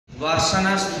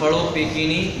વારસાના સ્થળો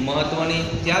પૈકીની મહત્વની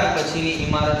ત્યાર પછીની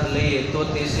ઇમારત લઈએ તો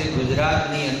તે છે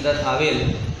ગુજરાતની અંદર આવેલ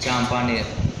ચાંપાનેર.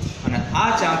 અને આ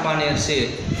ચાંપાનેર છે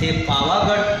તે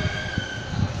પાવાગઢ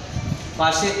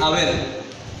પાસે આવેલ,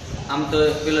 આમ તો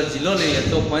પેલો જિલ્લો લઈએ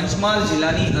તો પંચમહાલ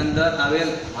જિલ્લાની અંદર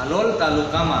આવેલ હાલોલ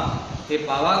તાલુકામાં તે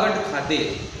પાવાગઢ ખાતે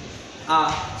આ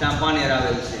ચાંપાનેર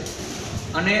આવેલ છે.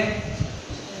 અને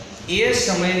એ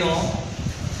સમયનો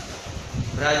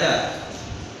રાજા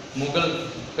મુગલ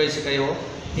કહી શકાય એવો,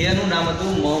 એનું નામ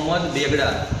હતું મોહમ્મદ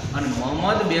બેગડા. અને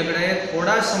મોહમ્મદ બેગડાએ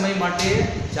થોડા સમય માટે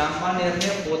ચાંપાનેરને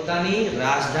પોતાની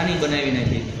રાજધાની બનાવી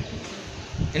નાખી,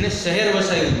 એને શહેર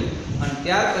વસાવ્યું હતું. અને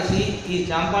ત્યાર પછી એ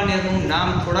ચાંપાનેરનું નામ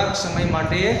થોડાક સમય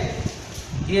માટે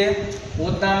એ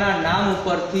પોતાના નામ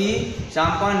ઉપરથી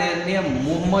ચાંપાનેરને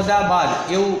મુહમ્મદાબાદ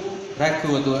એવું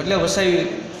રાખ્યું હતું, એટલે વસાવ્યું.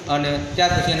 અને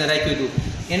ત્યાર પછી એને રાખ્યું હતું.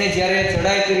 એને જ્યારે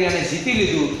ચડાઈ કરી અને જીતી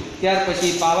લીધું ત્યાર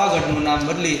પછી પાવાગઢનું નામ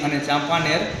બદલી અને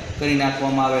ચાંપાનેર કરી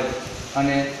નાખવામાં આવેલ.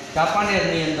 અને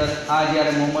ચાંપાનેરની અંદર આ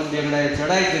જ્યારે મોહમ્મદ બેગડાએ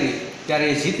ચડાઈ કરી ત્યારે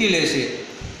એ જીતી લેશે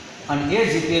અને એ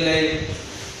જીતેલી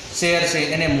શહેર છે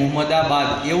એને મુહમ્મદાબાદ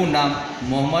એવું નામ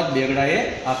મોહમ્મદ બેગડાએ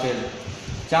આપેલું.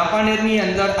 ચાંપાનેરની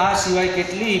અંદર આ સિવાય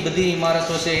કેટલી બધી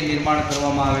ઇમારતો છે એ નિર્માણ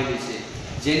કરવામાં આવેલી છે,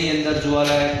 જેની અંદર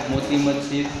જોવાલાયક મોતી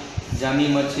મસ્જિદ, જામી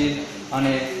મસ્જિદ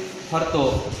અને ફરતો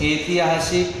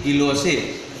ઐતિહાસિક કિલ્લો છે.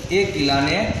 એ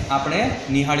કિલ્લાને આપણે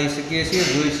નિહાળી શકીએ છીએ,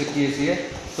 જોઈ શકીએ છીએ.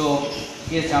 તો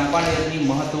એ ચાંપાનેરની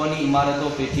મહત્ત્વની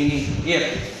ઇમારતો પૈકીની એક.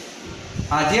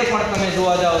 આજે પણ તમે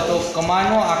જોવા જાઓ તો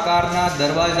કમાનો આકારના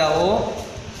દરવાજાઓ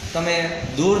તમે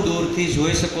દૂર દૂરથી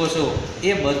જોઈ શકો છો.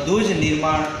 એ બધું જ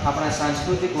નિર્માણ આપણા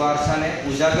સાંસ્કૃતિક વારસાને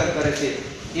ઉજાગર કરે છે.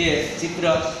 એ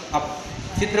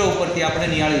ચિત્ર ઉપરથી આપણે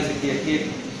નિહાળી શકીએ કે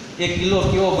એ કિલ્લો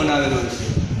કેવો બનાવેલો છે.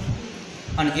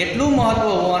 અને એટલું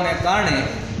મહત્ત્વ હોવાને કારણે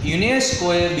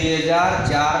યુનેસ્કોએ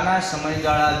 2004ના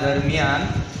સમયગાળા દરમિયાન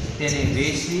તેને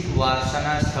વૈશ્વિક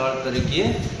વારસાના સ્થળ તરીકે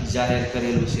જાહેર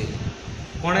કરેલું છે.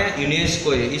 કોણે?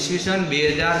 યુનેસ્કોએ ઈસવીસન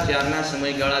 2004ના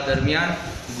સમયગાળા દરમિયાન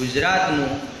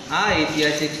ગુજરાતનું આ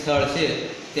ઐતિહાસિક સ્થળ છે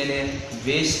તેને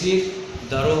વૈશ્વિક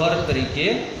ધરોહર તરીકે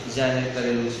જાહેર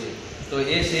કરેલું છે. તો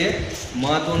એ છે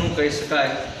મહત્ત્વનું કહી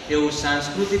શકાય એવું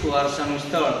સાંસ્કૃતિક વારસાનું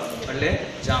સ્થળ એટલે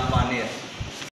ચાંપાનેર.